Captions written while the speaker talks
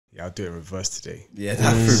Yeah, I'll do it in reverse today. Yeah,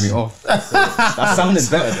 that threw me off. That sounded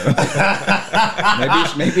better though.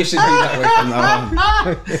 maybe it should be that way from now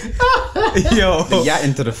on. Yo. The yat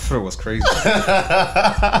into the throat was crazy.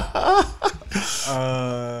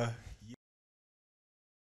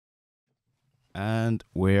 And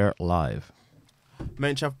we're live.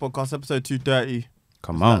 Made In Chafford podcast episode 230.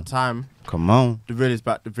 Come on. That time. Come on. The real is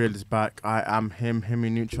back. The real is back. I am him. Himmy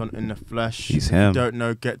Neutron in the flesh. He's If him. you don't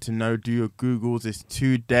know, get to know. Do your Googles. It's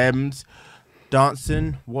two Dems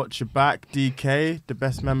dancing. Watch your back. DK, the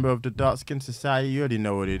best member of the Dark Skin Society. You already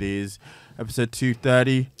know what it is. Episode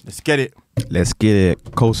 230. Let's get it. Let's get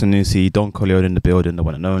it. Cole Sanusi, Don Coleon in the building, the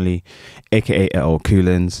one and only, aka L.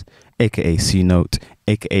 Coolins, aka C Note,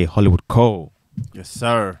 aka Hollywood Cole. Yes,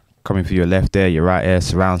 sir. Coming for your left there, your right there,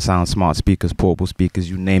 surround sound, smart speakers, portable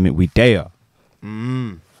speakers, you name it, we dare.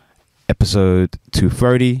 Episode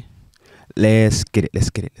 230. Let's get it,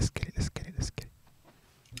 let's get it, let's get it, let's get it, let's get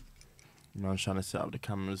it. I'm trying to set up the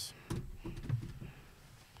cameras.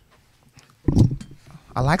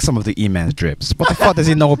 I like some of the Eman's drips. What the fuck does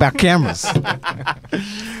he know about cameras?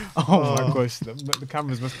 Oh my gosh, the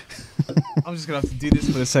cameras must... I'm just going to have to do this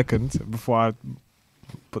for a second before I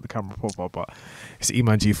put the camera profile, but it's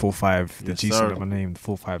Eman G45, the Yes, G sir. of my name, the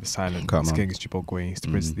 45 is silent. Come It's on. Genghis Jibogwe, it's the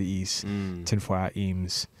Prince of the East, tinfoil hat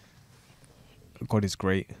Eames. God is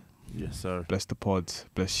great. Yes, sir. Bless the pod,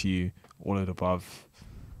 bless you, all of the above.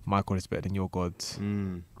 My God is better than your God.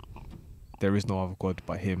 There is no other God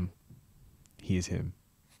but him. He is him.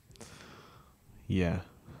 Yeah.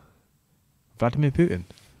 Vladimir Putin.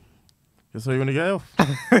 That's what you want to get off?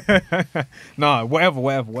 Nah,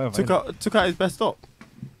 whatever. Took out his best op.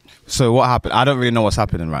 So what happened? I don't really know what's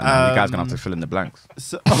happening right now. You guys gonna have to fill in the blanks.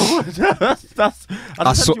 So,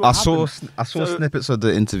 I saw snippets of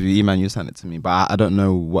the interview. Eman, you sent it to me, but I don't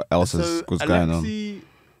know what else was going on.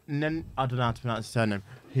 I don't know how to pronounce his surname.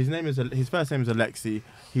 His first name is Alexei.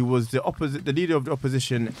 He was the leader of the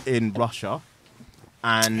opposition in Russia,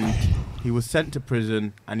 and he was sent to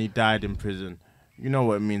prison, and he died in prison. You know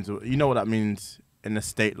what it means. You know what that means in a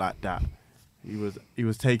state like that. He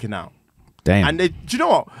was taken out. Damn. And do you know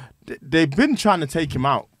what? They've been trying to take him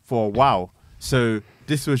out for a while. So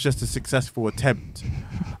this was just a successful attempt.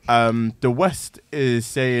 The West is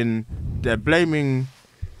saying they're blaming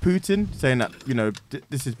Putin, saying that, you know,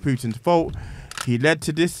 this is Putin's fault. He led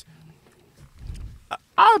to this.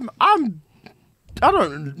 I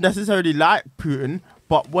don't necessarily like Putin,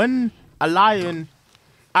 but when a lion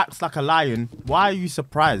acts like a lion, why are you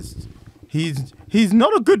surprised? He's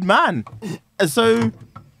not a good man. And so...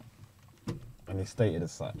 And he stated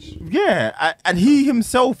as such. Yeah, and he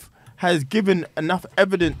himself has given enough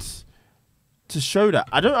evidence to show that.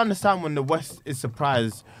 I don't understand when the West is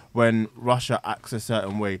surprised when Russia acts a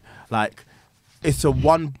certain way. Like, it's a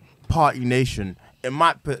one-party nation. It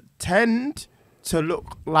might pretend to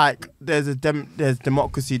look like there's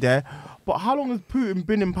democracy there, but how long has Putin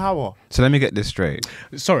been in power? So let me get this straight.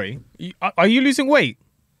 Sorry, are you losing weight?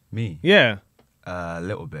 Me? Yeah. A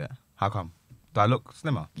little bit. How come? Do I look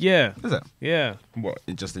slimmer? Yeah. Is it? Yeah. What?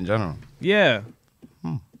 Just in general? Yeah.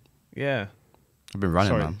 Yeah. I've been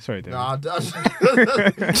running, man. Sorry, David. Nah,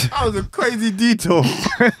 that was a crazy detour.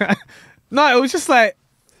 No, it was just like...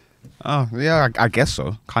 Oh, yeah, I guess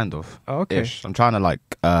so. Kind of. Oh, okay. Ish. I'm trying to, like,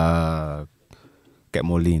 get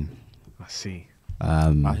more lean. I see.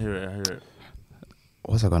 I hear it.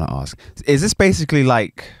 What was I going to ask? Is this basically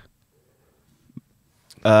like...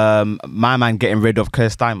 my man getting rid of Keir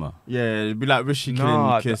Starmer? Yeah, it'd be like Rishi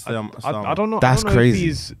Nah, killing Keir Starmer. I don't know. That's I don't know crazy.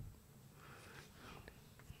 If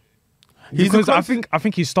because I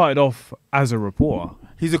think he started off as a reporter.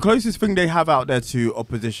 He's the closest thing they have out there to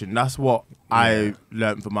opposition. That's what I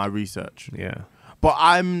learned from my research. Yeah. But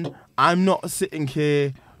I'm not sitting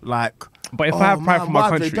here like. But if I have pride for my why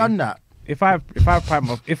country, have they done that? If I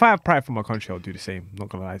have pride for my country, I'll do the same. Not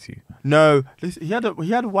gonna lie to you. No, listen, he had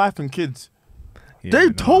a wife and kids. Yeah, They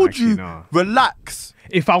no, told actually, you no. relax.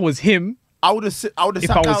 If I was him, I would have.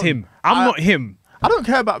 If I was him, I'm not him. I don't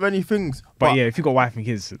care about many things. But yeah, if you got wife and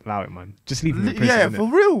kids, allow it, man. Just leave them in prison. Yeah, innit?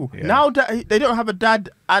 for real. Yeah. Now that they don't have a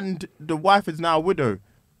dad and the wife is now a widow,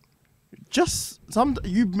 just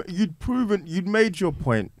you'd made your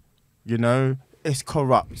point. You know, it's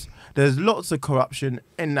corrupt. There's lots of corruption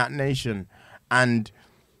in that nation, and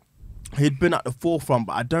he'd been at the forefront.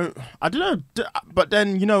 But I don't know. But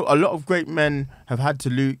then, you know, a lot of great men have had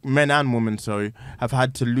to lose, men and women, sorry, have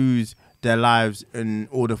had to lose their lives in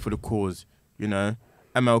order for the cause. You know,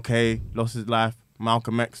 MLK lost his life.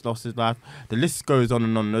 Malcolm X lost his life. The list goes on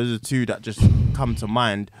and on. Those are two that just come to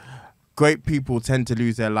mind. Great people tend to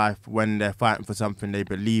lose their life when they're fighting for something they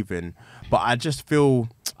believe in. But I just feel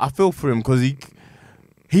for him because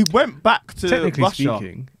He went back to Technically Russia.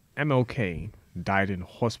 speaking, MLK died in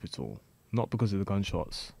hospital, not because of the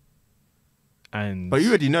gunshots. And But you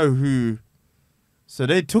already know who. So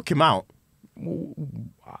they took him out.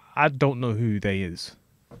 I don't know who they is,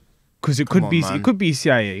 because it Come could on, be man. it could be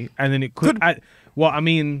CIA, and then it could. Well, I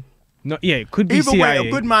mean, no, yeah, it could be Either CIA. way,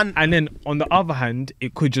 a good man. And then on the other hand,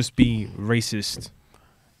 it could just be racist.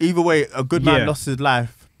 Either way, a good man Yeah. lost his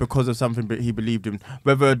life because of something he believed in.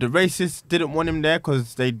 Whether the racists didn't want him there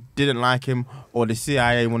because they didn't like him, or the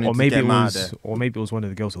CIA wanted Or to maybe get it him out of was, there. or maybe it was one of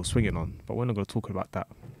the girls who was swinging on. But we're not going to talk about that.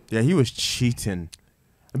 Yeah, he was cheating.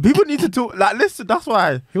 People need to talk. Like, listen, that's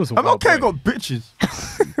why. He was a I'm wild okay. boy. Got bitches.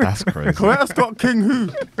 That's crazy. Coretta Scott King who?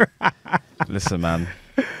 Listen, man.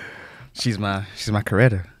 She's my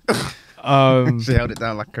Coretta. She held it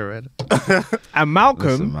down like Coretta. And Malcolm,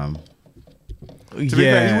 Listen, man. To be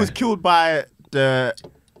fair, he was killed by the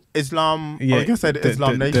Islam. I was gonna say the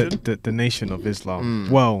Islam Nation. The Nation of Islam.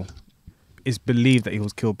 Well, it's believed that he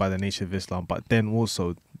was killed by the Nation of Islam, but then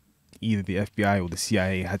also either the FBI or the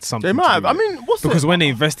CIA had something. They to might have. do I with it. mean, what's because it? when they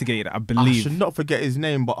investigated, I I believe should not forget his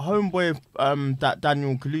name, but homeboy that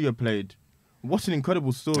Daniel Kaluuya played. What an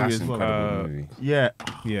incredible story That's as well. incredible movie. Yeah,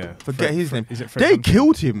 yeah, forget his name. Is it Fred They Hampton?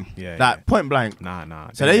 killed him. Yeah, like yeah. point blank. Nah.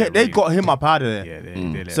 So they got him up out of there. Yeah, they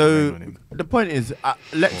let So rain on him. the point is,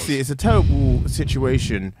 Lexi, it's a terrible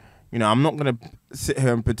situation. You know, I'm not gonna sit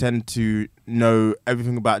here and pretend to know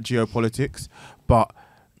everything about geopolitics, but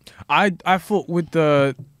I thought with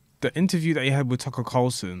the interview that he had with Tucker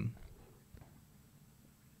Carlson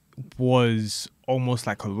was almost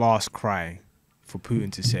like a last cry for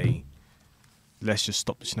Putin to say, let's just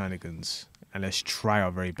stop the shenanigans and let's try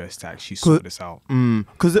our very best to actually sort this out.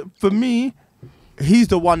 because for me, he's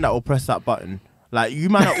the one that will press that button. Like, you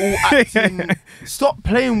man are all acting. Stop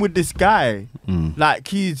playing with this guy. Like,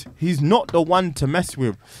 he's not the one to mess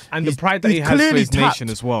with. And He's- the pride that he he's has for clearly his nation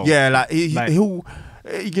tapped. as well. Yeah, like, Like- he'll.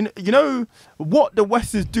 You know what the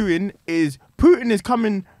West is doing is Putin is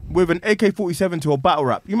coming with an AK-47 to a battle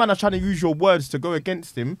rap. You man are trying to use your words to go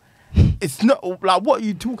against him. It's not like, what are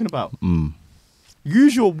you talking about?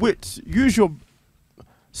 Use your wits.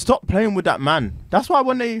 Stop playing with that man. That's why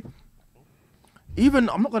when they I'm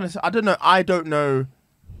not gonna say, I don't know.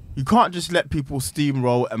 You can't just let people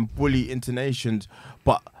steamroll and bully into nations.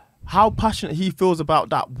 But how passionate he feels about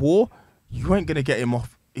that war, you ain't gonna get him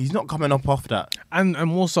off. He's not coming up off that. And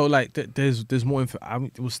also like there's more info. I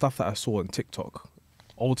mean, it was stuff that I saw on TikTok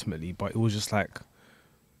ultimately, but it was just like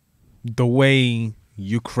the way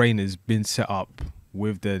Ukraine has been set up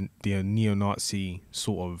with the neo-Nazi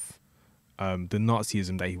sort of the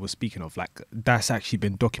Nazism that he was speaking of, like that's actually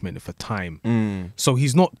been documented for time. So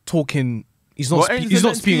he's not talking. He's not. Well, ain't He's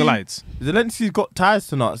not Zelensky- spewing lies. Zelensky's got ties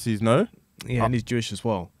to Nazis, no? Yeah, and he's Jewish as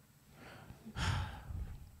well.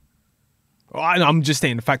 I'm just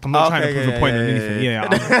stating the fact. I'm not trying to prove a point or anything. Yeah.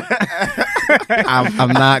 I'm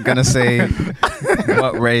not gonna say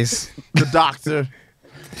what race. The doctor.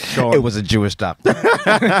 Go on. It was a Jewish doctor.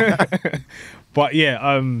 But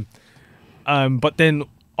yeah, but then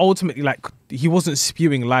ultimately, like, he wasn't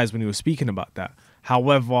spewing lies when he was speaking about that.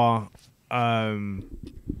 However,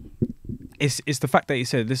 it's the fact that he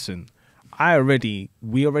said, "Listen,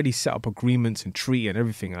 we already set up agreements and treaty and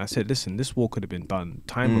everything." And I said, "Listen, this war could have been done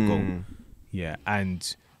time ago." Yeah,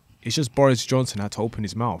 and it's just Boris Johnson had to open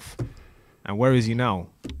his mouth. And where is he now?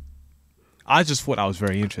 I just thought that was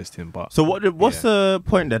very interesting. But So what's the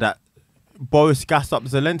point there that Boris gassed up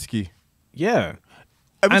Zelensky? yeah.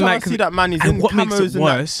 Every And time like- I see that man, he's and in what makes camos it and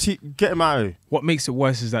worse- that. Get him out of here. What makes it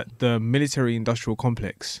worse is that the military-industrial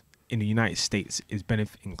complex in the United States is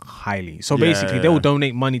benefiting highly. So Yeah, basically, they will yeah.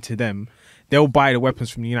 donate money to them. They'll buy the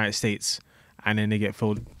weapons from the United States, and then they get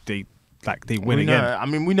filled. They win We again. know, I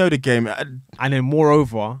mean, we know the game. And then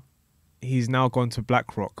moreover, he's now gone to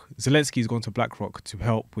BlackRock. Zelensky's gone to BlackRock to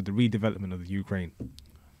help with the redevelopment of the Ukraine.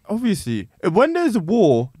 Obviously, when there's a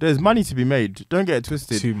war, there's money to be made. Don't get it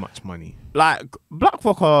twisted. Too much money. Like,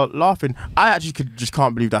 BlackRock are laughing. I actually just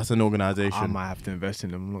can't believe that's an I organization. might have to invest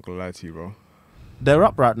in them. I'm not gonna lie to you, bro. They're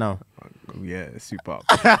up right now. Yeah, it's super up.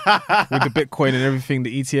 With the Bitcoin and everything,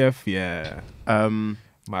 the ETF, yeah.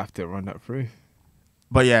 Might have to run that through.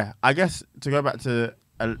 But yeah, I guess to go back to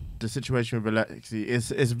the situation with Alexei,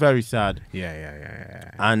 it's very sad.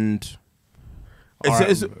 Yeah. And Alright,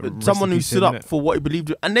 it's rest someone in who peace, stood up innit? for what he believed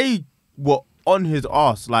in. And they were on his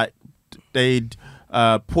ass. Like, they'd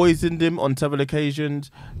poisoned him on several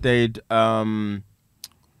occasions. They'd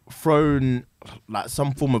thrown like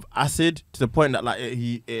some form of acid to the point that like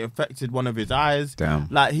it affected one of his eyes. Damn.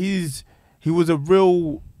 Like, he was a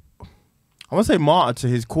real, I want to say, martyr to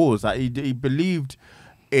his cause. Like, he believed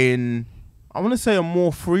in, I want to say, a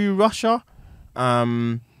more free Russia.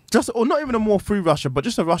 or not even a more free Russia, but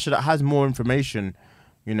just a Russia that has more information,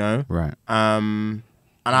 you know. Right. And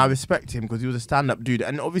I respect him because he was a stand-up dude,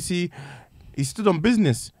 and obviously he stood on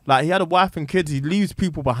business. Like, he had a wife and kids. He leaves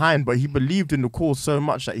people behind, but he believed in the cause so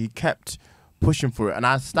much that he kept pushing for it, and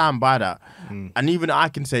I stand by that. And even I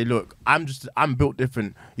can say, look, I'm built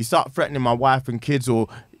different. You start threatening my wife and kids, or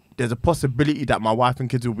there's a possibility that my wife and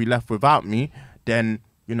kids will be left without me, then,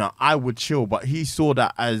 you know, I would chill. But he saw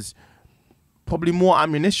that as probably more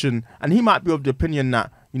ammunition, and he might be of the opinion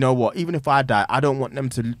that, you know what, even if I die, I don't want them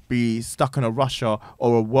to be stuck in a Russia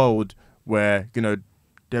or a world where, you know,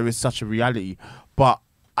 there is such a reality. But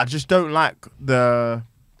I just don't like the,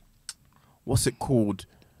 what's it called,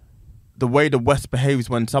 the way the West behaves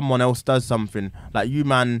when someone else does something. Like, you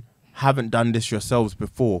man haven't done this yourselves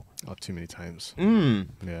before. Oh, too many times.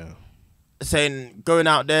 Yeah. Going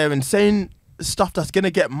out there and saying stuff that's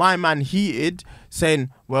gonna get my man heated,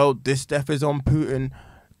 saying, well, this death is on Putin.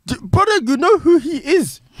 Brother, you know who he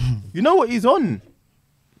is. You know what he's on.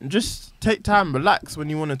 Just take time, relax when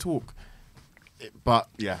you want to talk. But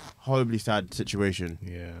yeah, horribly sad situation.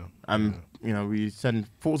 Yeah. You know, we send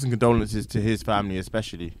thoughts and condolences to his family,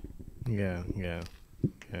 especially. Yeah.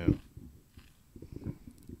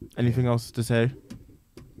 Anything else to say?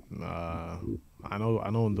 I know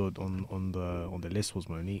on the list was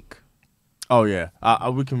Monique. Oh yeah,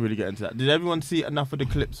 we can really get into that. Did everyone see enough of the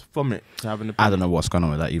clips from it to have an opinion? I don't know what's going on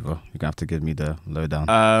with that either. You're gonna have to give me the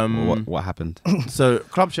lowdown. What happened? So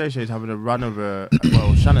Club Shay Shay is having a run of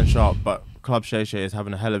well, Shannon Sharp, but Club Shay Shay is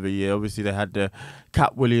having a hell of a year. Obviously, they had the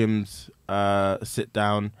Cat Williams sit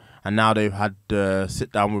down, and now they've had the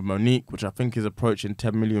sit down with Monique, which I think is approaching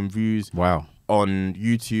 10 million views. Wow. On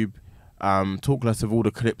YouTube. Talk less of all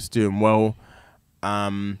the clips doing well.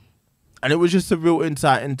 And it was just a real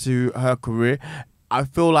insight into her career. I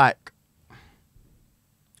feel like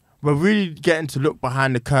we're really getting to look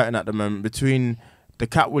behind the curtain at the moment between the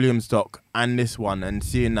Cat Williams doc and this one, and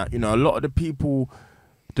seeing that, you know, a lot of the people,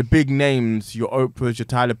 the big names, your Oprahs, your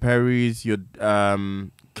Tyler Perrys, your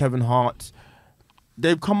Kevin Harts,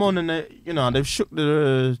 they've come on and they've shook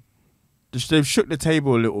the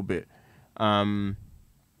table a little bit.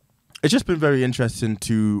 It's just been very interesting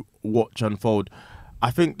to watch unfold. I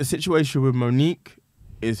think the situation with Monique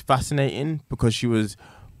is fascinating because she was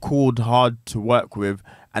called hard to work with,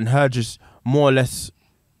 and her just more or less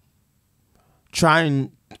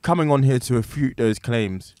coming on here to refute those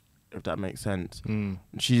claims, if that makes sense.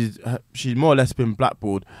 She's more or less been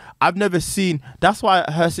blackballed. I've never seen. That's why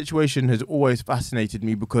her situation has always fascinated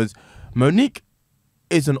me, because Monique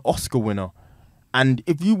is an Oscar winner, and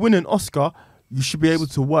if you win an Oscar, you should be able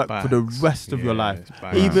to work for the rest of your life.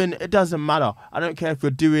 Even, it doesn't matter. I don't care if you're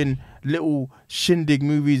doing little shindig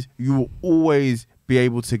movies, you will always be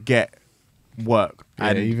able to get work. Yeah,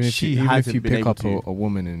 and even if you pick up a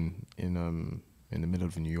woman in the middle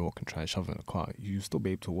of New York and try and shove her in a car, you still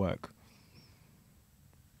be able to work.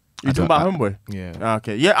 You talking about Homeboy? Yeah.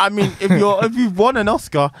 Okay. Yeah, I mean, if you've won an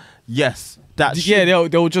Oscar, yes.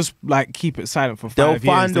 They'll just like keep it silent for 5 years.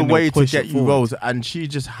 They'll find a way to get you roles, and she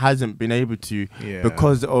just hasn't been able to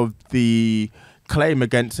because of the claim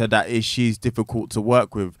against her that she's difficult to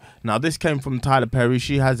work with. Now, this came from Tyler Perry.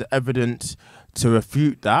 She has evidence to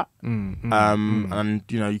refute that. And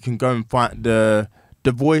you know, you can go and find the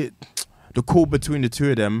call between the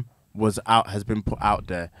two of them has been put out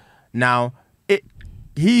there. Now,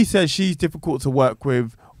 he says she's difficult to work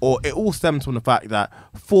with, or it all stems from the fact that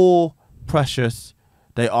for Precious,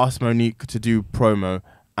 they asked Monique to do promo,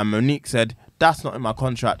 and Monique said, that's not in my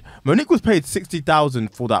contract. Monique was paid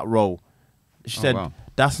 $60,000 for that role. She said,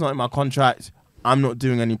 that's not in my contract. I'm not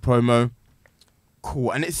doing any promo.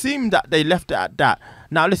 Cool. And it seemed that they left it at that.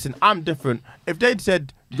 Now, listen, I'm different. If they'd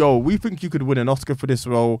said, yo, we think you could win an Oscar for this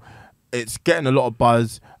role, it's getting a lot of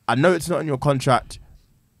buzz, I know it's not in your contract,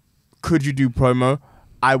 could you do promo?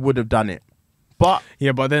 I would have done it. But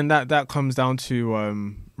yeah, but then that comes down to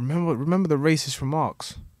remember the racist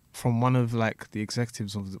remarks from one of like the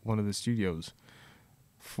executives of one of the studios.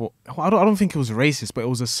 I don't think it was racist, but it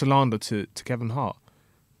was a slander to Kevin Hart,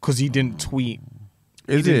 because he didn't tweet.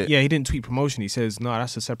 He didn't tweet promotion. He says, no,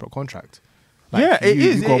 that's a separate contract. Like, yeah, it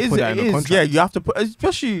is. You gotta put that in the contract. Yeah, you have to put,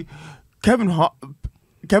 especially Kevin Hart.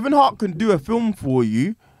 Kevin Hart can do a film for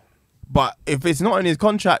you, but if it's not in his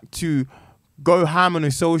contract to go ham on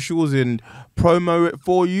his socials and promo it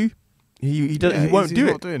for you, he won't do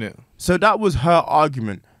it. Doing it. So that was her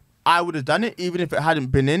argument. I would have done it even if it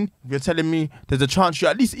hadn't been in. If you're telling me there's a chance you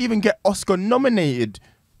at least even get Oscar nominated,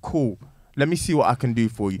 cool. Let me see what I can do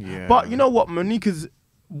for you. Yeah. But you know what?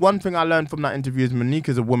 One thing I learned from that interview is Monique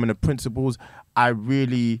is a woman of principles. I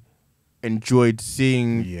really enjoyed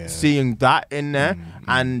seeing that in there.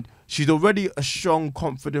 And she's already a strong,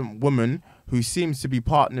 confident woman who seems to be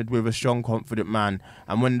partnered with a strong, confident man.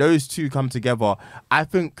 And when those two come together, I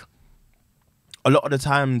think a lot of the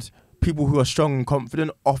times people who are strong and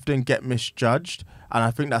confident often get misjudged. And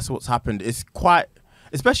I think that's what's happened. It's quite,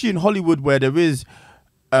 especially in Hollywood, where there is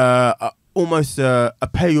almost a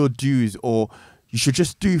pay your dues, or you should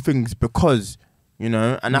just do things because, you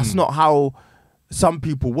know, and that's not how some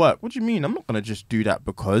people work. What do you mean? I'm not going to just do that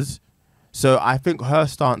because. So I think her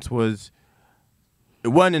stance was, it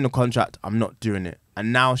weren't in the contract, I'm not doing it.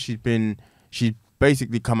 And now she's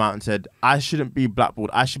basically come out and said, I shouldn't be blackballed.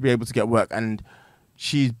 I should be able to get work. And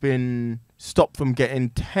she's been stopped from getting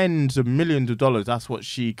tens of millions of dollars. That's what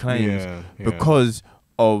she claims because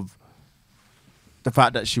of the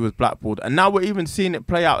fact that she was blackballed. And now we're even seeing it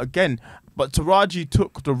play out again. But Taraji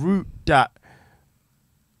took the route that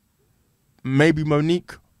maybe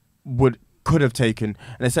Monique could have taken,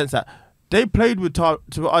 in the sense that they played with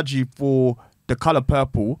Taraji for the colour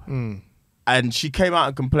purple, and she came out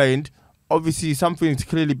and complained. Obviously, something's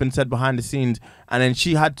clearly been said behind the scenes, and then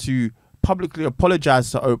she had to publicly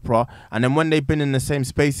apologise to Oprah. And then when they've been in the same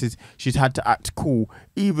spaces, she's had to act cool,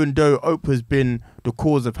 even though Oprah's been the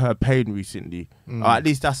cause of her pain recently. Or at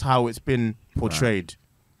least that's how it's been portrayed.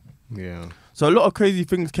 Right. Yeah. So a lot of crazy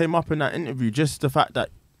things came up in that interview. Just the fact that,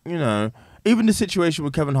 you know, even the situation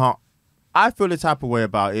with Kevin Hart, I feel the type of way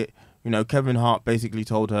about it. You know, Kevin Hart basically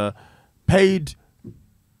told her, paid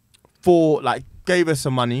for, like, gave her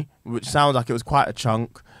some money, which sounds like it was quite a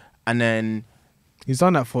chunk. And then he's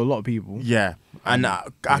done that for a lot of people. Yeah. And I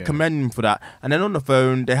commend him for that. And then on the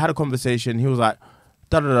phone, they had a conversation. He was like,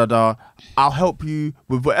 da-da-da-da, I'll help you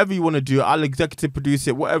with whatever you want to do. I'll executive produce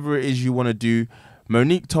it, whatever it is you want to do.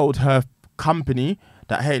 Monique told her company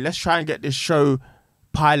that, hey, let's try and get this show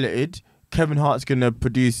piloted. Kevin Hart's going to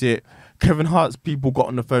produce it. Kevin Hart's people got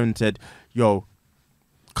on the phone and said, yo,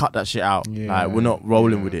 cut that shit out. Like, we're not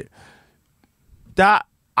rolling with it. That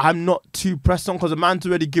I'm not too pressed on, because a man's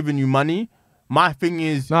already given you money. My thing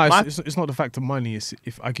is, no, it's not the fact of money. It's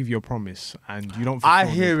if I give you a promise and you don't fulfill I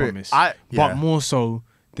hear the it. promise. Yeah. But more so,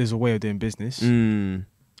 there's a way of doing business, and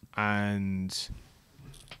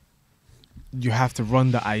you have to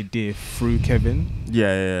run the idea through Kevin.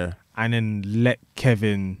 Yeah. And then let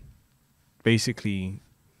Kevin basically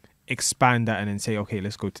expand that and then say, okay,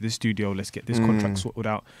 let's go to this studio, let's get this contract sorted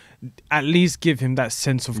out. At least give him that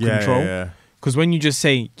sense of control. Yeah. Because when you just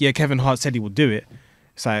say, yeah, Kevin Hart said he will do it,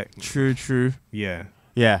 it's like, true. Yeah.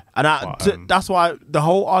 Yeah. And that's why the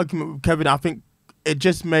whole argument with Kevin, I think it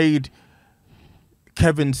just made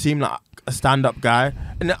Kevin seem like a stand-up guy.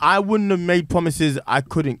 And I wouldn't have made promises I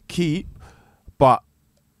couldn't keep, but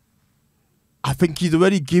I think he's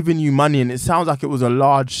already given you money, and it sounds like it was a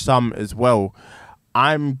large sum as well.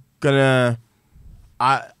 I wouldn't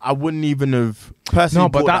even have personally. No,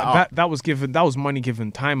 but that was money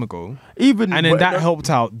given time ago. And then that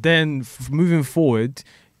helped out. Then moving forward,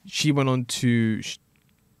 she went on to.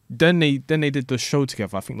 Then they did the show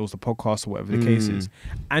together. I think it was the podcast or whatever the case is.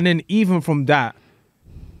 And then even from that,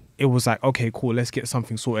 it was like, okay, cool, let's get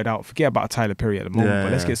something sorted out. Forget about Tyler Perry at the moment,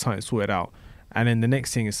 but let's get something sorted out. And then the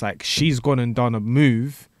next thing is like, she's gone and done a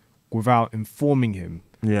move without informing him.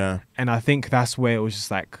 Yeah. And I think that's where it was just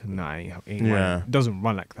like, nah, it doesn't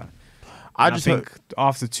run like that. I think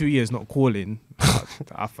after 2 years not calling,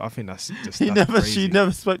 I think that's just she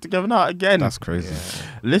never spoke to Kevin Hart again. That's crazy.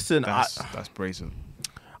 Yeah. Listen, that's brazen.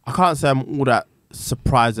 I can't say I'm all that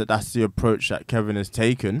surprised that that's the approach that Kevin has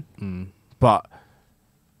taken, but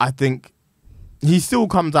I think he still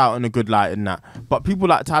comes out in a good light in that. But people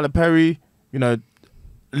like Tyler Perry, you know,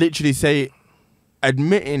 literally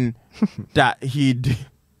admitting that he'd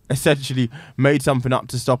essentially made something up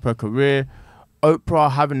to stop her career.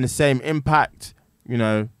 Oprah having the same impact, you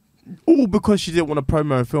know, all because she didn't want to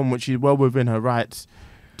promo a film, which she's well within her rights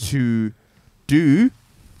to do.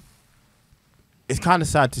 It's kind of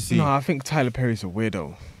sad to see. No, I think Tyler Perry's a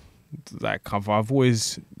weirdo. Like,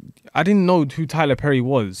 I didn't know who Tyler Perry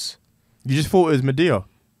was. You just thought it was Medea?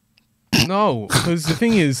 No, because the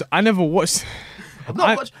thing is, I never watched.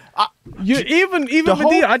 Even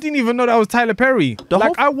Medea, I didn't even know that was Tyler Perry.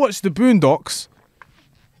 I watched the Boondocks.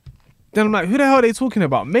 Then I'm like, who the hell are they talking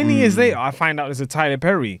about? Many years later, I find out it's a Tyler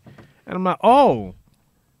Perry. And I'm like, oh.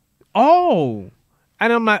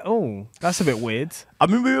 And I'm like, oh, that's a bit weird. I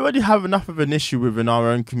mean, we already have enough of an issue within our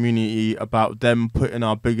own community about them putting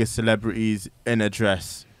our biggest celebrities in a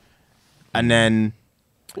dress. And then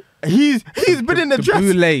he's been in a dress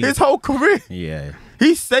his whole career. Yeah.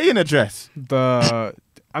 He's staying in a dress. I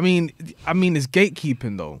mean, it's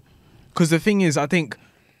gatekeeping though. Because the thing is, I think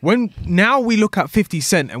when now we look at 50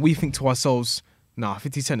 Cent and we think to ourselves, nah,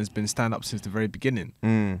 50 Cent has been stand up since the very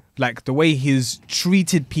beginning. Like the way he's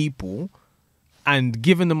treated people and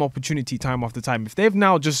given them opportunity time after time. If they've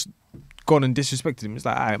now just gone and disrespected him, it's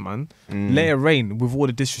like, all right, man, let it rain with all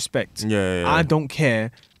the disrespect. I don't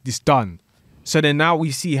care. It's done. So then now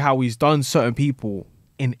we see how he's done certain people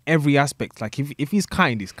in every aspect. Like if he's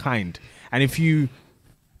kind, he's kind. And if you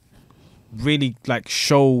really like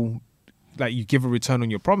show, like you give a return on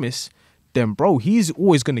your promise, then bro, he's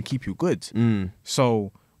always going to keep you good.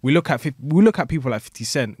 So we look at people like 50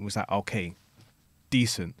 Cent, it was like, okay,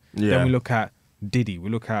 decent. Then we look at Diddy, we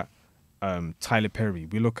look at Tyler Perry,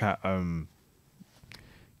 we look at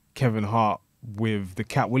Kevin Hart with the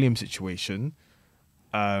Cat Williams situation.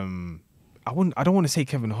 I don't want to say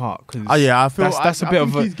Kevin Hart because I feel that's a bit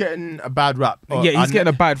of he's getting a bad rap. He's getting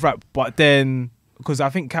a bad rap, but then because I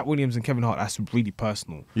think Cat Williams and Kevin Hart, that's really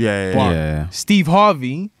personal. But Steve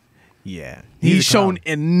Harvey, he's shown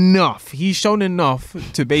enough. He's shown enough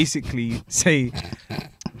to basically say,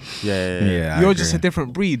 you're just a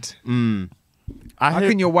different breed. How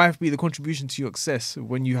can your wife be the contribution to your success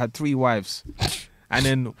when you had 3 wives? And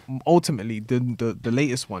then ultimately, the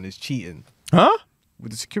latest one is cheating. Huh?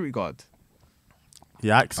 With the security guard.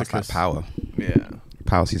 Yeah, That's like Power. Yeah.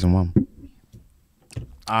 Power season 1.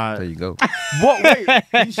 There you go. What?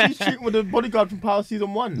 Wait, she's cheating with the bodyguard from Power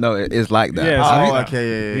season 1. No, it is like that. Yeah,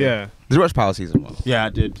 okay, yeah. Did you watch Power season 1? Yeah, I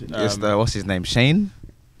did. It's the what's his name? Shane.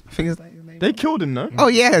 I think it's like his name. They killed him, no? Oh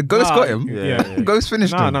yeah, Ghost got him. Yeah. Ghost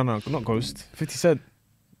finished him. No, not Ghost. 50 Cent.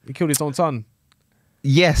 He killed his own son.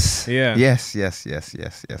 Yes. Yeah. Yes.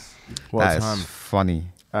 What That time. is funny.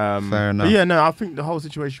 Fair enough. But yeah, no, I think the whole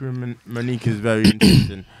situation with Monique is very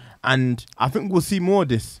interesting, and I think we'll see more of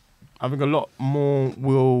this. I think a lot more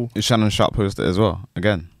will. Is Shannon Sharp hosted as well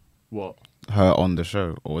again? What? Her on the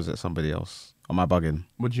show, or was it somebody else? Am I bugging?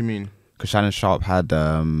 What do you mean? Because Shannon Sharp had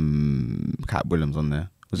Cat Williams on there.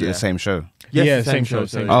 Was it the same show? Yes, same show.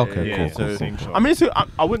 Okay, cool. Same show. I mean, so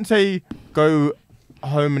I wouldn't say go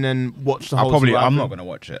home and then watch the whole. I'm not gonna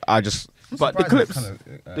watch it. But the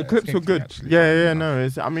clips were good. Actually. Yeah. No,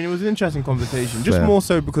 it was an interesting conversation. Just more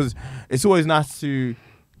so because it's always nice to.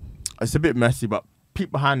 It's a bit messy, but peek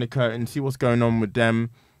behind the curtain, see what's going on with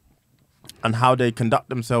them, and how they conduct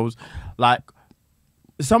themselves. Like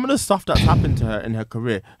some of the stuff that's happened to her in her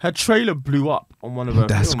career. Her trailer blew up on one of her.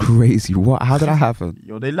 That's films. crazy. What? How did that happen?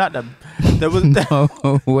 Yo, they like that. There was No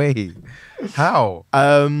way. How?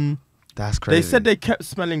 That's crazy. They said they kept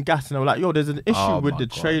smelling gas and they were like, yo, there's an issue with the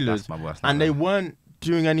trailers. And they weren't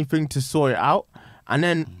doing anything to sort it out. And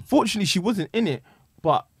then, fortunately, she wasn't in it,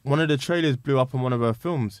 but one of the trailers blew up in one of her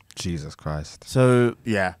films. Jesus Christ. So,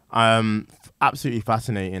 yeah, absolutely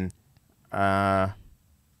fascinating. But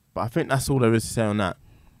I think that's all there is to say on that.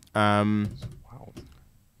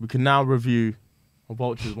 We can now review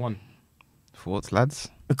Vultures 1. Thoughts, lads?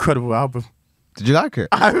 Incredible album. Did you like it?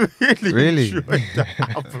 I really Really? enjoyed the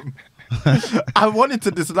album. I wanted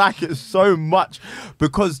to dislike it so much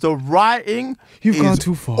because the writing You've is gone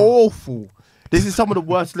too far. awful. This is some of the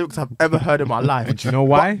worst lyrics I've ever heard in my life. And do you know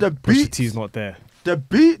why? But Pusha T's not there. the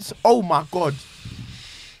beats, oh my god.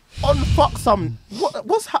 On Fuck Some,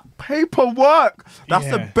 what's Paperwork? That's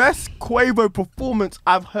the best Quavo performance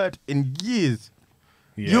I've heard in years.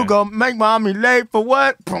 Yeah. You gonna make mommy late for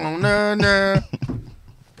work?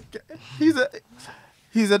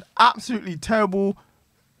 He's an absolutely terrible,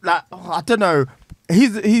 like, I don't know.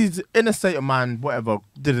 He's in a state of mind, whatever.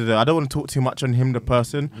 I don't want to talk too much on him, the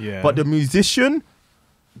person. Yeah. But the musician,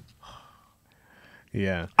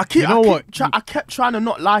 Yeah. I kept trying to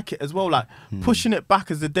not like it as well, like pushing it back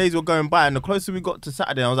as the days were going by. And the closer we got to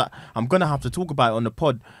Saturday, I was like, I'm gonna have to talk about it on the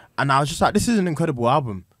pod. And I was just like, this is an incredible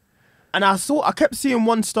album. And I kept seeing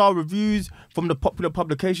 1-star reviews from the popular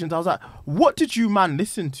publications. I was like, what did you man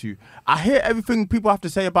listen to? I hear everything people have to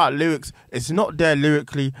say about lyrics. It's not there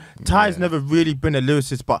lyrically. Ty's never really been a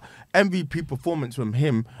lyricist, but MVP performance from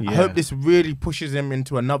him. I hope this really pushes him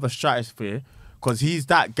into another stratosphere because he's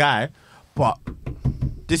that guy. But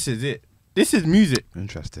this is it. This is music.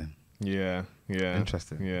 Interesting. Yeah.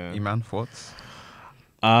 Interesting. Yeah. Eman, thoughts?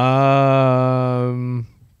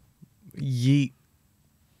 Yeet.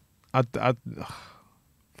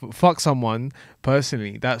 Fuck Someone,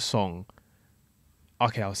 personally, that song.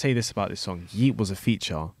 Okay, I'll say this about this song. Yeet was a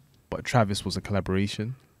feature, but Travis was a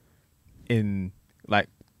collaboration. In like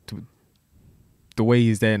the way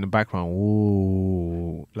he's there in the background.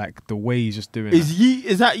 Ooh, like the way he's just doing.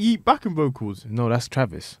 Is that Yeet backing vocals? No, that's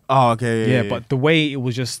Travis. Oh, okay. Yeah, but the way it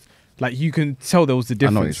was just like you can tell there was the I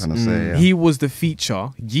know what difference. you're trying to say. Yeah. He was the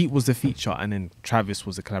feature, Yeet was the feature, and then Travis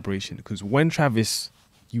was the collaboration. Because when Travis,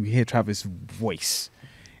 you hear Travis' voice,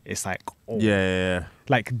 it's like, oh, Yeah.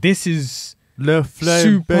 like this is Le flame,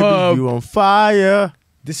 Superb. baby, you on fire.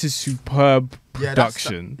 this is superb Yeah,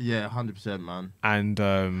 production, Yeah, 100%, man. and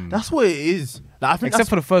That's what it is. Like, I think except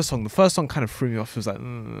for the first song. The first song kind of threw me off. It was like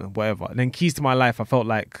whatever. And then Keys to My Life, I felt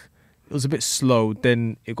like it was a bit slow.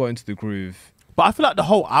 Then it got into the groove. But I feel like the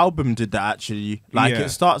whole album did that actually. Like Yeah. it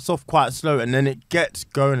starts off quite slow and then it gets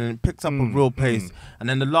going and it picks up a real pace. And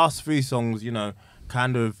then the last 3 songs, you know,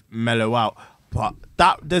 kind of mellow out. But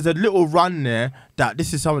there's a little run there that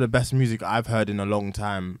this is some of the best music I've heard in a long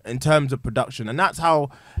time in terms of production. And that's how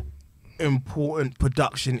important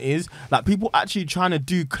production is. Like people actually trying to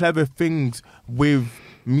do clever things with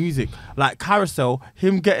music. Like Carousel,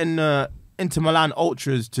 him getting Inter Milan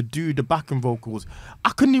Ultras to do the backing vocals. I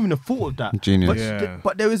couldn't even have thought of that. Genius. But, Yeah.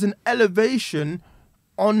 but there is an elevation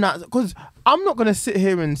on that. Because I'm not going to sit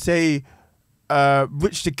here and say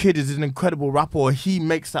Rich the Kid is an incredible rapper or he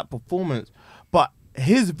makes that performance. But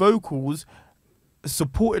his vocals,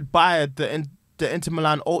 supported by the Inter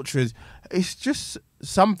Milan Ultras, it's just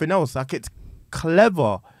something else. Like it's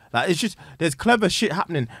clever. Like it's just there's clever shit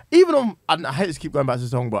happening. Even on I hate to keep going back to the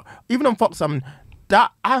song, but even on Fox Something,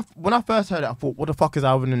 that when I first heard it, I thought, what the fuck is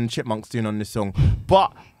Alvin and the Chipmunks doing on this song?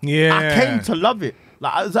 But Yeah. I came to love it.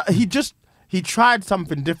 Like he tried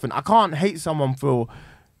something different. I can't hate someone for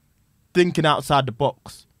thinking outside the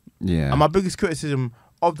box. Yeah. And my biggest criticism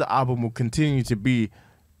of the album will continue to be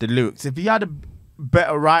the lyrics. If he had a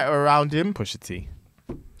better writer around him, Pusha T.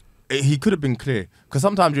 he could have been clear. Because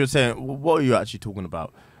sometimes you're saying, what are you actually talking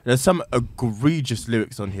about? There's some egregious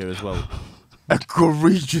lyrics on here as well.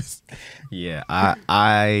 Egregious. Yeah.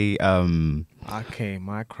 I came,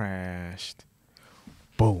 I crashed.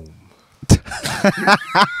 Boom.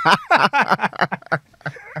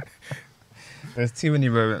 There's too many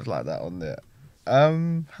moments like that on there.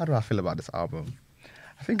 How do I feel about this album?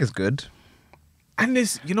 I think it's good. And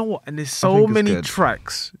there's, you know what? And there's I so think it's many good.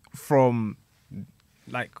 tracks from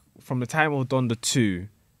the time of Donda 2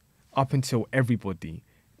 up until Everybody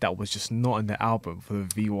that was just not in the album for the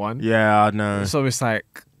V1. Yeah, I know. So it's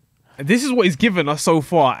like, this is what he's given us so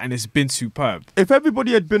far, and it's been superb. If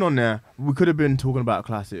everybody had been on there, we could have been talking about a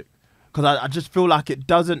classic. Because I just feel like it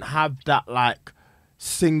doesn't have that like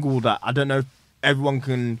single that I don't know if everyone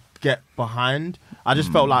can get behind. I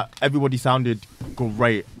just felt like everybody sounded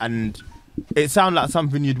great and it sounded like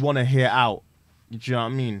something you'd want to hear out. Do you know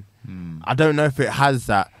what I mean? I don't know if it has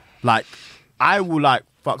that. Like, I will like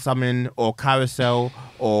Fuck Something or Carousel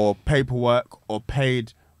or Paperwork or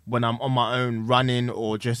Paid when I'm on my own running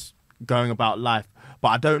or just going about life. But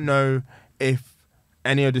I don't know if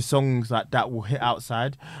any of the songs like that will hit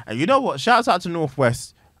outside. And you know what? Shouts out to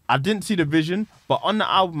Northwest. I didn't see the vision, but on the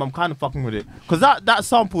album, I'm kind of fucking with it. Because that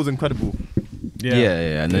sample is incredible.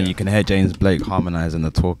 Yeah. And then you can hear James Blake harmonizing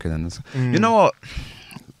the talking, and you know what?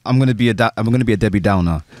 I'm gonna be a Debbie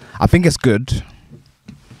Downer. I think it's good.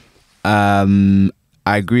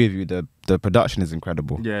 I agree with you. The production is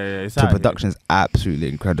incredible. Yeah. The production is absolutely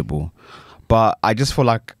incredible. But I just feel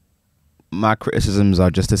like my criticisms are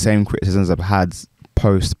just the same criticisms I've had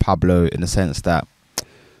post Pablo, in the sense that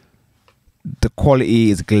the quality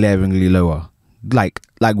is glaringly lower, like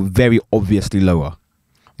very obviously lower.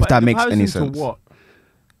 If that makes any sense. To what?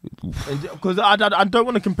 Because I don't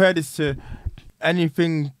want to compare this to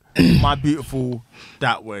anything My Beautiful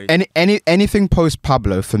that way. Anything post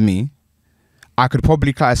Pablo for me, I could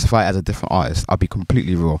probably classify it as a different artist. I'll be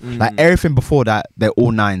completely real. Like everything before that, they're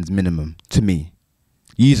all 9s minimum to me.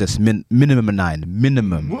 Yeezus minimum a 9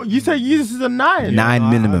 minimum. What, you say Yeezus is a 9? 9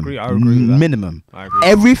 minimum. I agree with that. Minimum. I agree.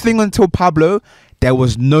 Everything until Pablo, there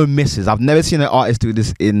was no misses. I've never seen an artist do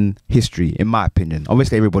this in history, in my opinion.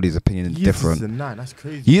 Obviously, everybody's opinion is Yeezus different. is a 9. That's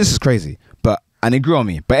crazy. Yeezus is crazy, and it grew on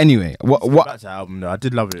me. But anyway, That's the album though. I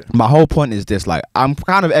did love it. my whole point is this: like, I'm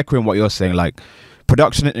kind of echoing what you're saying. Like,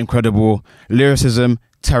 production incredible, lyricism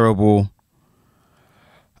terrible,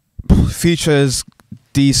 features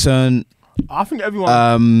decent. I think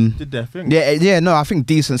everyone did their thing. Yeah, no, I think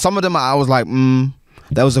decent. Some of them I was like,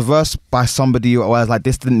 there was a verse by somebody where I was like,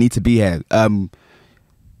 this didn't need to be here.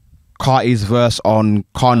 Carti's verse on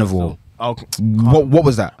Carnival. Oh, What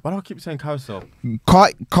was that? why do I keep saying Carousel?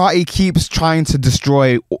 Carti keeps trying to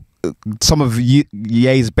destroy some of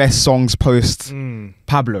Ye's best songs post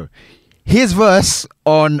Pablo. His verse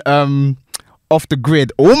on Off the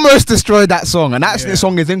Grid almost destroyed that song, and actually the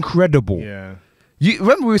song is incredible. Yeah. You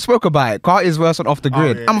remember we spoke about it? Carti's verse on Off the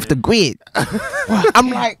Grid. yeah, I'm off the grid.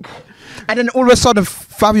 I'm like, and then all of a sudden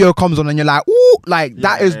Fabio comes on, and you're like, ooh, like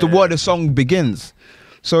that is the word the song begins.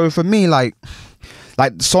 So for me, like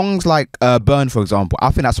songs like Burn, for example,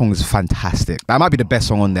 I think that song is fantastic. That might be the best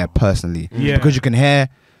song on there personally. Yeah. Because you can hear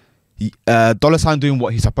Dollar Sign doing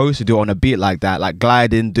what he's supposed to do on a beat like that, like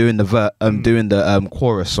gliding, doing the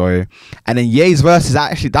chorus, sorry, and then Ye's verse is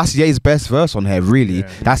actually, that's Ye's best verse on here, really. Yeah.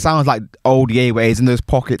 That sounds like old Ye, where he's in those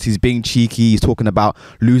pockets, he's being cheeky, he's talking about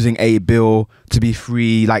losing a bill to be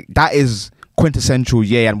free. Like, that is quintessential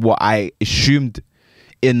Ye, and what I assumed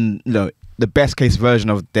in, you know, the best case version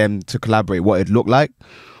of them to collaborate, what it looked like.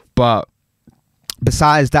 But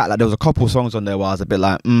besides that, like, there was a couple songs on there where I was a bit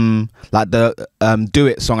like, like the Do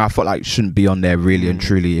It song, I felt like shouldn't be on there, really and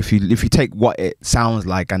truly. If you take what it sounds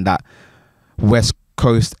like, and that West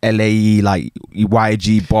Coast LAE like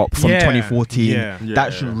YG bop from 2014,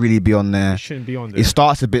 that shouldn't really be on there. It shouldn't be on there. It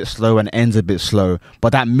starts a bit slow and ends a bit slow,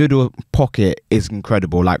 but that middle pocket is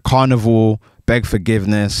incredible. Like Carnival, Beg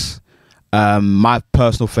Forgiveness, my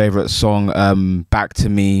personal favorite song, Back to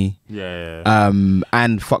Me,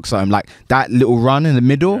 and Fuck Something. Like, that little run in the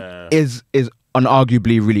middle is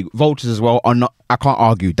unarguably really, Vultures as well. I can't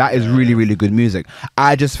argue. That is really, really good music.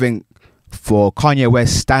 I just think for Kanye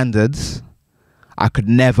West standards, I could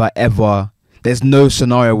never ever. There's no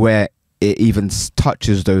scenario where it even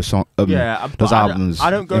touches those those albums.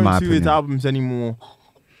 I don't go into his albums anymore.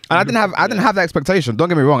 And I didn't have that expectation. Don't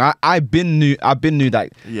get me wrong. I've been knew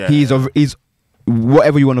that he's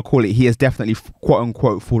whatever you want to call it. He has definitely quote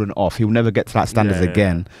unquote fallen off. He'll never get to that standards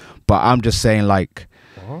again. But I'm just saying, like,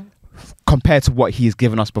 compared to what he's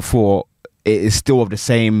given us before, it is still of the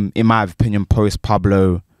same, in my opinion, post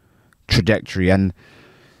Pablo trajectory. And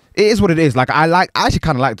it is what it is. Like, I actually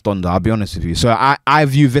kind of liked Donda, I'll be honest with you. So I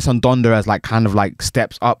view this on Donda as like kind of like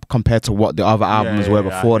steps up compared to what the other albums were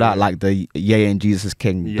before that. Like the Ye and Jesus is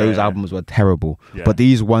King, those albums were terrible. But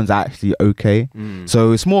these ones are actually okay.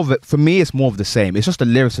 So it's more of it, for me, it's more of the same. It's just the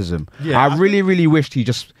lyricism. I really wished he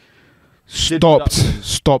just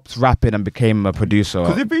stopped rapping and became a producer,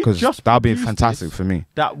 because that would be fantastic for me.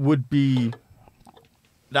 That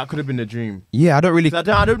could have been a dream. Yeah, I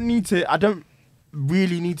don't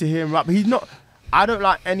really need to hear him rap. I don't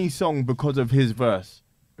like any song because of his verse,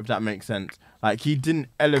 if that makes sense. Like, he didn't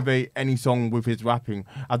elevate any song with his rapping.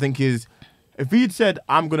 I think if he'd said,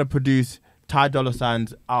 I'm gonna produce Ty Dolla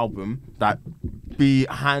 $ign's album, that be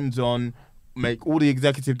hands-on, make all the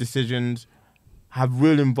executive decisions, have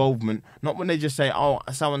real involvement, not when they just say, oh,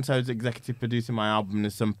 so-and-so's executive producing my album and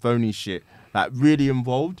there's some phony shit, like, really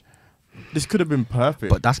involved, this could have been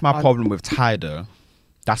perfect. But that's my problem with Ty, though.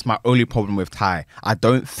 That's my only problem with Ty. I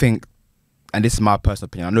don't think, and this is my personal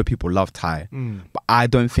opinion, I know people love Ty, but I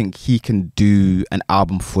don't think he can do an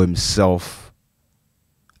album for himself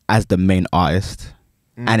as the main artist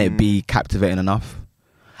and it be captivating enough.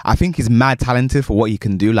 I think he's mad talented for what he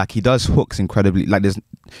can do. Like, he does hooks incredibly. Like, he's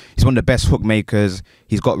one of the best hook makers.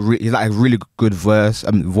 He's like a really good voice.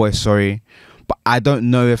 But I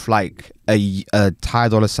don't know if like a Ty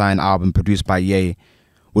Dolla $ign album produced by Ye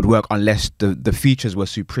would work unless the features were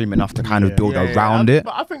supreme enough to kind of build around it.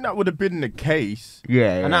 But I think that would have been the case.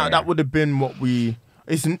 And that would have been what we.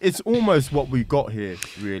 It's almost what we got here,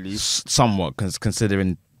 really. Somewhat,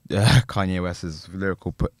 considering Kanye West's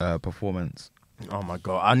lyrical performance. Oh my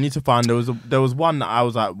god! I need to find. There was one that I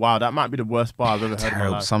was like, wow, that might be the worst bar I've ever heard in my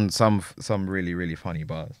life. Some really, really funny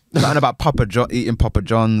bars. Something about eating Papa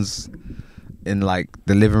John's in like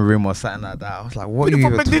the living room or something like that. I was like, what are you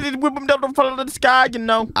whip him down the sky, you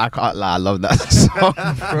know? I can't lie, I love that song,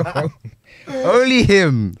 bro. Only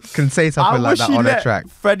him can say something like that on a track.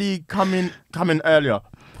 Freddie come in earlier.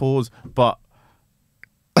 Pause. But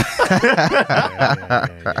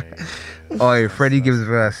oh, Freddie gives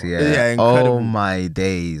verse, incredible. Oh my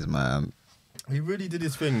days, man. He really did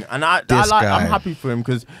his thing, and I'm happy for him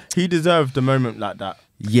because he deserved the moment like that.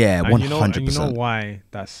 Yeah, 100%. You know why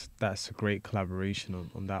that's a great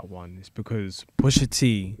collaboration on that one? It's because Pusha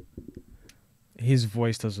T, his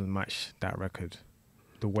voice doesn't match that record.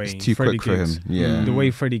 The way it's too quick for him. Yeah, the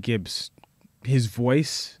way Freddie Gibbs, his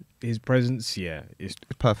voice, his presence, is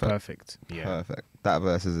perfect. Yeah, perfect. That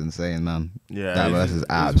verse is insane, man. Yeah, that verse is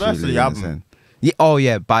absolutely insane. Yeah, oh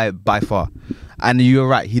yeah, by far. And you're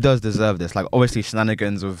right, he does deserve this. Like, obviously,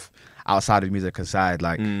 shenanigans of outside of music aside,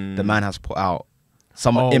 like the man has put out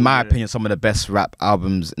in my opinion, some of the best rap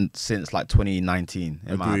albums since like 2019.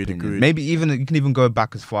 In my opinion, agreed. Maybe even you can even go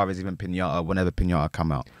back as far as even Pinata, whenever Pinata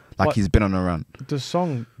come out. Like, but he's been on a run. The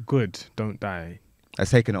song "Good Don't Die," they've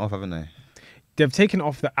taken it off, haven't they? They've taken it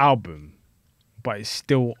off the album, but it's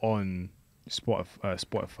still on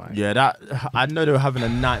Spotify. Yeah, that I know they were having a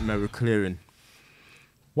nightmare with clearing.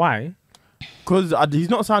 Why? Because he's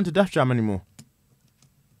not signed to Def Jam anymore.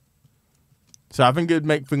 So I think it would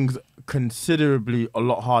make things considerably a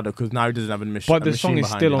lot harder because now he doesn't have a machine. But the song is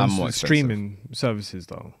still on streaming services,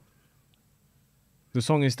 though. The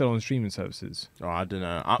song is still on streaming services. Oh, I don't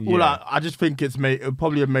know. Yeah. I just think it would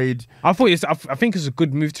probably have made. I think it's a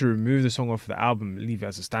good move to remove the song off the album, and leave it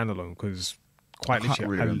as a standalone, because I can't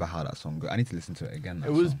really remember how that song goes. I need to listen to it again.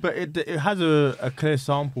 But it has a clear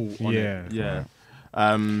sample on it. Yeah.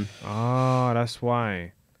 That's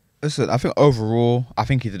why. Listen, I think overall, I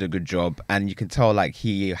think he did a good job, and you can tell like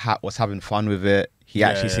he was having fun with it. He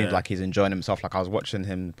actually seems like he's enjoying himself. Like I was watching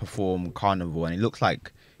him perform Carnival, and he looks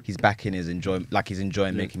like he's back in his he's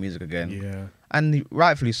enjoying making music again. Yeah. And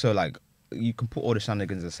rightfully so. Like you can put all the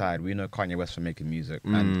shenanigans aside. We know Kanye West for making music,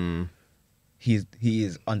 and he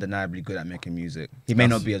is undeniably good at making music. He may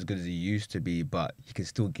not be as good as he used to be, but he can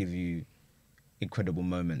still give you incredible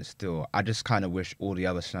moments. Still, I just kind of wish all the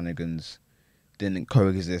other shenanigans didn't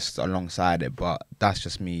coexist alongside it, but that's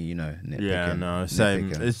just me, you know. Yeah, no,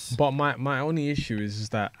 same. But my only issue is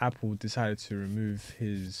that Apple decided to remove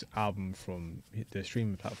his album from their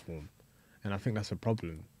streaming platform, and I think that's a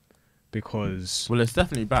problem, because it's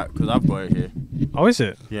definitely back, because I've got it here. Oh, is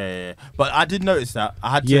it? Yeah. But I did notice that. I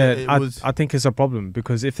had to. I think it's a problem,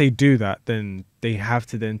 because if they do that, then they have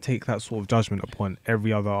to then take that sort of judgment upon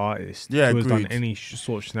every other artist who has done any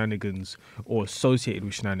sort of shenanigans or associated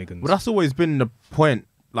with shenanigans. Well, that's always been the point.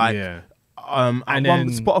 Like, and then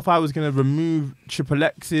Spotify was going to remove Triple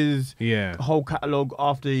X's whole catalog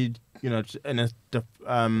after he,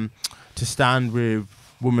 to stand with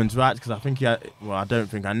women's rights, because I think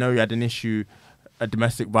I know he had a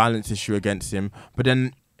domestic violence issue against him. But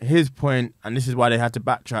then his point, and this is why they had to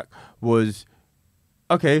backtrack, was,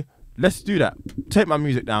 okay, let's do that. Take my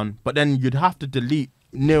music down, but then you'd have to delete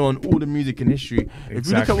near on all the music in history. Exactly. If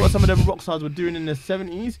you look at what some of them rock stars were doing in the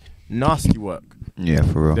 70s, nasty work. Yeah,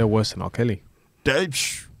 for real. They're worse than R. Kelly. Tell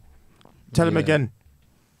him again.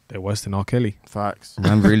 They're worse than R. Kelly. Facts.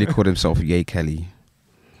 Man really called himself Ye Kelly.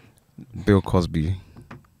 Bill Cosby.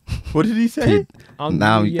 What did he say?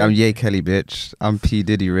 I'm Ye Kelly, bitch. I'm P.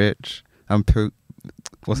 Diddy rich. Bill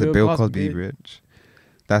Cosby rich.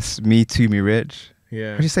 That's me to me rich.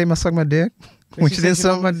 Yeah. What you say, suck my dick? When she didn't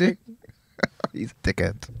suck my dick? He's a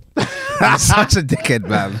dickhead. He's such a dickhead,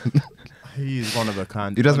 man. He's one of a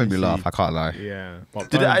kind. He does make me laugh, I can't lie. Yeah.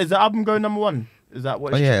 Is the album going #1? Is that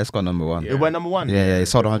what? Oh yeah, it's got #1. It went #1. Yeah, it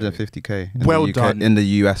sold 150k. Well done in the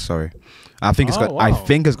US. Sorry, I think I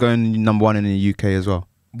think it's going #1 in the UK as well.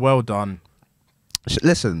 Well done.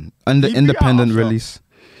 Listen, under independent release.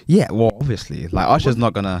 Yeah, well, obviously, like Usher's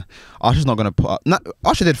not gonna put up.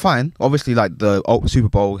 Usher did fine. Obviously, like the Super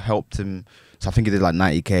Bowl helped him, so I think he did like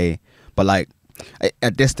 90k. But like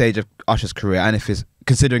at this stage of Usher's career, and if it's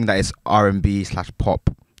considering that it's R&B/pop,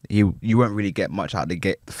 you won't really get much out the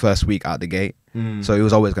gate the first week out the gate. So he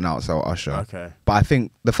was always gonna outsell Usher. Okay. But I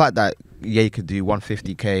think the fact that Ye could do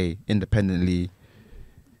 150k independently,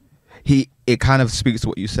 it kind of speaks to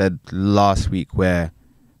what you said last week, where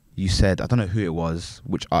you said, I don't know who it was,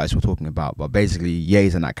 which artist we're talking about, but basically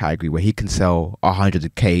Ye's in that category where he can sell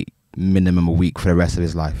 100k minimum a week for the rest of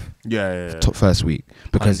his life. Yeah. First week,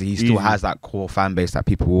 because he still has that core fan base that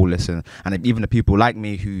people will listen, and even the people like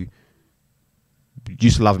me who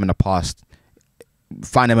used to love him in the past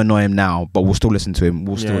find him annoying now, but we'll still listen to him.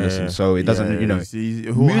 We'll still listen. So it doesn't,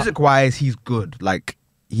 music wise, he's good. Like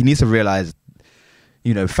he needs to realize,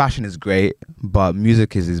 fashion is great, but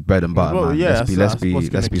music is his bread and butter, man. Yeah, let's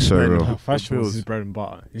be so real. Fashion is his bread and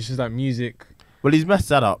butter. It's just that music. Well, he's messed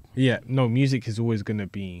that up. Yeah, no, music is always gonna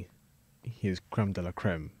be his creme de la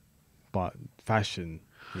creme, but fashion,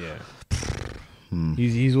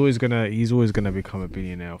 he's always gonna become a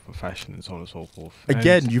billionaire for fashion and so on and so forth.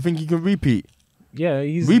 Again, do you think he can repeat? Yeah,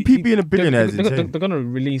 being a billionaire. They're gonna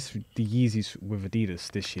release the Yeezys with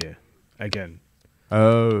Adidas this year again.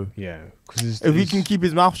 Oh, yeah. If he can keep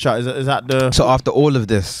his mouth shut, is that the? So after all of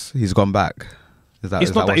this, he's gone back.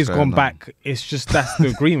 It's not that he's gone back. It's just that's the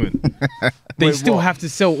agreement. They still have to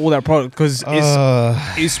sell all that product, because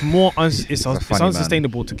it's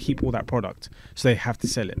unsustainable to keep all that product. So they have to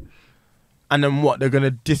sell it. And then what? They're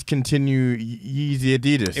gonna discontinue Yeezy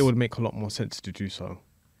Adidas. It would make a lot more sense to do so.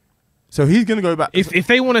 So he's gonna go back. If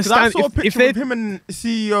they want to stand, I saw a picture of him and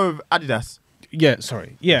CEO of Adidas. Yeah,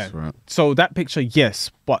 sorry. Yeah. Right. So that picture,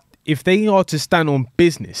 yes, but if they are to stand on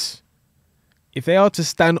business, they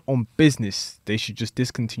should just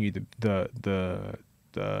discontinue the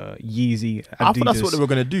Yeezy Adidas I thought that's what they were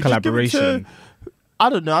gonna do. Collaboration. I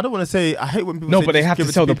don't know. I don't want to say. I hate when people. No, say but they have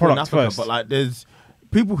to sell the product first. But like, there's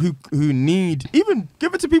people who need. Even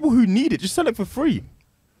give it to people who need it. Just sell it for free.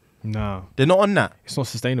 No, they're not on that. It's not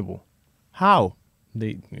sustainable. How?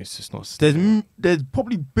 It's just not sustainable. There's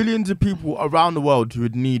probably billions of people around the world who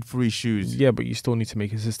would need free shoes. Yeah, but you still need to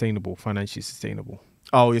make it sustainable, financially sustainable.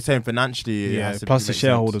 Oh, you're saying financially? It Yeah. has to Plus the make sense.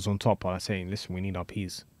 shareholders on top are saying, listen, we need our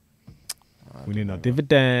P's. We need our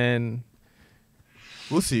dividend.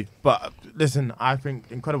 We'll see. But listen, I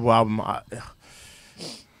think incredible album.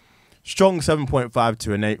 Strong 7.5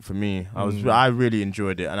 to an 8 for me. I really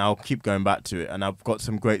enjoyed it, and I'll keep going back to it. And I've got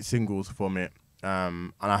some great singles from it.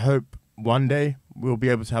 And I hope one day we'll be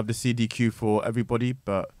able to have the CDQ for everybody.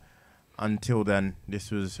 But until then,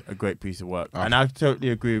 this was a great piece of work. And I totally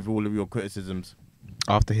agree with all of your criticisms.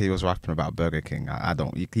 After he was rapping about Burger King, I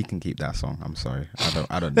don't. He can keep that song. I'm sorry.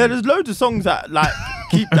 I don't. Yeah, there's loads of songs that like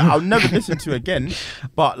keep that I'll never listen to again.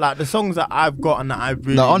 But like the songs that I've got and that I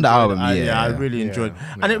really on the enjoyed, album, I really Yeah, enjoyed,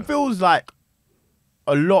 yeah. and it feels like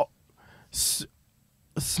a lot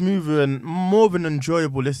smoother and more of an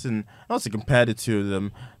enjoyable listen. Not to compare the two of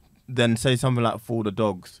them, than say something like For the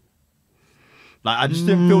Dogs. Like I just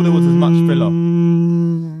didn't feel there was as much filler.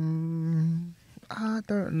 I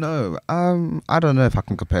don't know. I don't know if I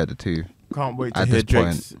can compare the two. Can't wait to At hear this point.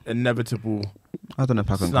 Drake's inevitable. I don't know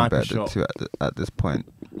if I can Sniper compare shot. the two at this point.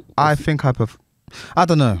 I think I prefer. I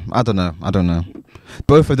don't know.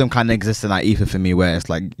 Both of them kind of exist in that ether for me, where it's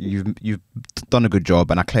like you've done a good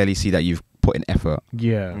job, and I clearly see that you've put in effort.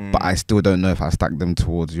 Yeah. But I still don't know if I stack them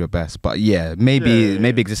towards your best. But yeah, maybe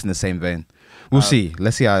exist in the same vein. We'll see.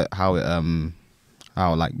 Let's see how it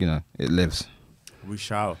like it lives. We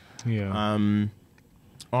shall. Yeah.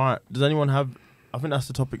 All right. Does anyone have? I think that's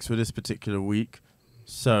the topics for this particular week.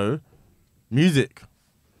 So, music.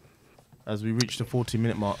 As we reach the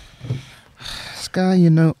 40-minute mark. Sky,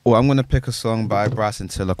 Oh, I'm gonna pick a song by Bryson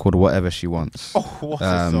Tiller called "Whatever She Wants." Oh, what's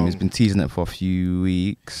this song? He's been teasing it for a few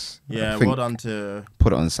weeks. Yeah, I think well done to.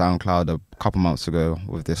 Put it on SoundCloud a couple months ago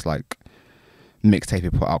with this like mixtape he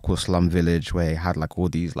put out called Slum Village, where he had like all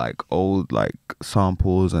these like old like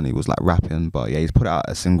samples and he was like rapping. But yeah, he's put out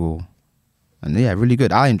a single, and yeah, really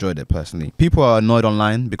good. I enjoyed it personally. People are annoyed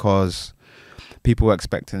online because people were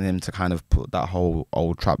expecting him to kind of put that whole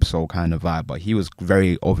old trap soul kind of vibe, but he was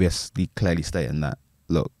very obviously clearly stating that,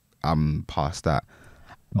 look, I'm past that.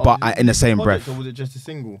 But in the same breath, or was it just a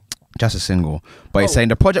single? just a single. But he's saying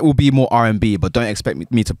the project will be more R&B, but don't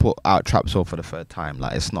expect me to put out trap soul for the third time.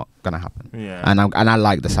 Like, it's not gonna happen. Yeah. And I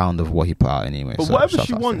like the sound of what he put out anyway. But so Whatever shout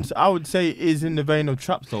She out to Wants, him. I would say, is in the vein of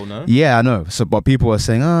trap soul, no? Yeah, I know. So, but people are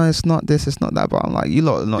saying, oh, it's not this, it's not that. But I'm like, you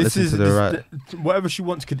lot are not listening to the right. Whatever She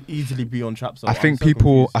Wants could easily be on trap soul. I think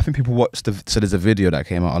people watched so there's a video that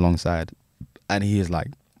came out alongside, and he is like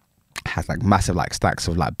has like massive like stacks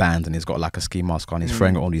of like bands, and he's got like a ski mask on. He's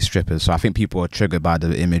throwing at all these strippers. So I think people are triggered by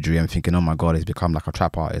the imagery and thinking, oh my god, he's become like a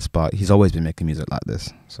trap artist. But he's always been making music like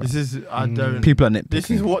this. So This is people are nitpicking. This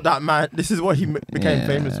is what that man. This is what he became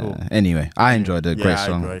famous for. Anyway, I enjoyed it. Yeah, Great I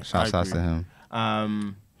song. agree. Shouts I out to agree.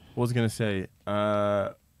 him. What was I gonna say?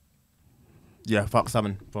 Yeah, Fuck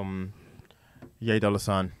Salmon from Ye Dollar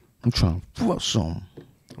Sign. I'm trying. What song?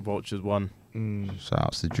 Vultures 1. Shout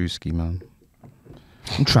out to Drewski, man.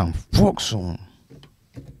 I'm trying. Fuck song.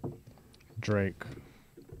 Drake.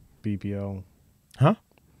 BBL. Huh?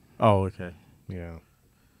 Oh, okay. Yeah.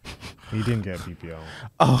 He didn't get BBL.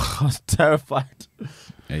 Oh, I was terrified.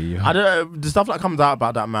 Yeah, you I don't. The stuff that comes out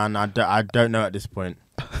about that man, I don't know at this point.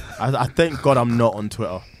 I thank God I'm not on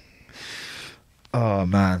Twitter. Oh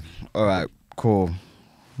man. All right. Cool.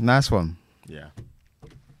 Nice one. Yeah.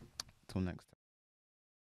 Till next time.